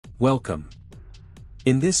Welcome.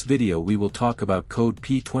 In this video we will talk about code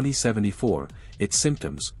P2074, its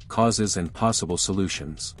symptoms, causes and possible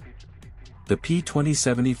solutions. The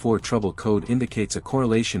P2074 trouble code indicates a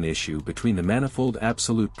correlation issue between the manifold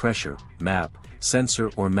absolute pressure (MAP)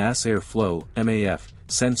 sensor or mass air flow (MAF)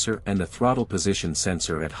 sensor and the throttle position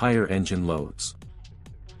sensor at higher engine loads.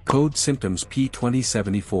 Code symptoms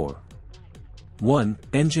P2074. 1.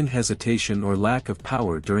 Engine hesitation or lack of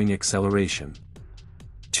power during acceleration.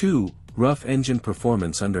 2. Rough engine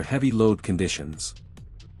performance under heavy load conditions.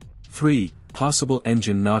 3. Possible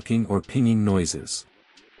engine knocking or pinging noises.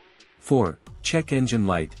 4. Check engine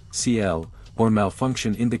light, CL, or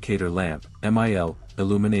malfunction indicator lamp, MIL,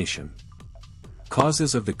 illumination.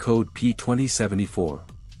 Causes of the code P2074.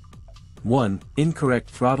 1. Incorrect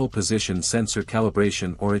throttle position sensor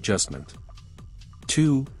calibration or adjustment.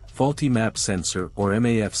 2. Faulty MAP sensor or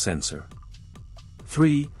MAF sensor.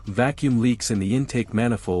 3. Vacuum leaks in the intake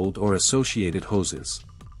manifold or associated hoses.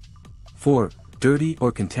 4. Dirty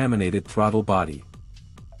or contaminated throttle body.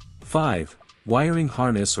 5. Wiring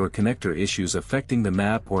harness or connector issues affecting the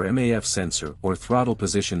MAP or MAF sensor or throttle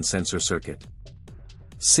position sensor circuit.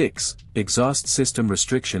 6. Exhaust system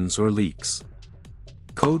restrictions or leaks.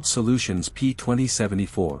 Code solutions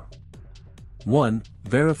P2074. 1.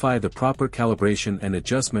 Verify the proper calibration and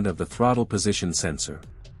adjustment of the throttle position sensor.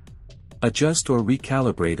 Adjust or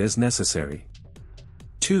recalibrate as necessary.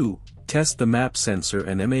 2. Test the MAP sensor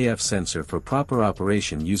and MAF sensor for proper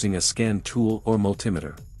operation using a scan tool or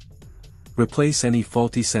multimeter. Replace any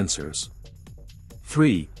faulty sensors.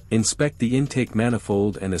 3. Inspect the intake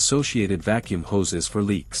manifold and associated vacuum hoses for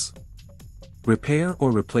leaks. Repair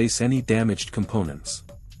or replace any damaged components.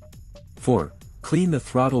 4. Clean the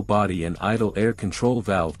throttle body and idle air control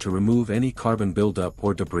valve to remove any carbon buildup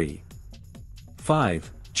or debris.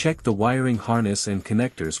 5. Check the wiring harness and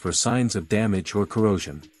connectors for signs of damage or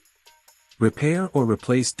corrosion. Repair or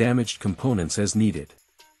replace damaged components as needed.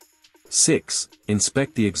 6.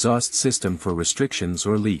 Inspect the exhaust system for restrictions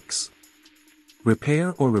or leaks.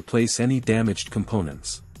 Repair or replace any damaged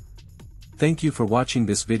components. Thank you for watching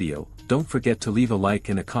this video. Don't forget to leave a like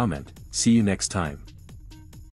and a comment. See you next time.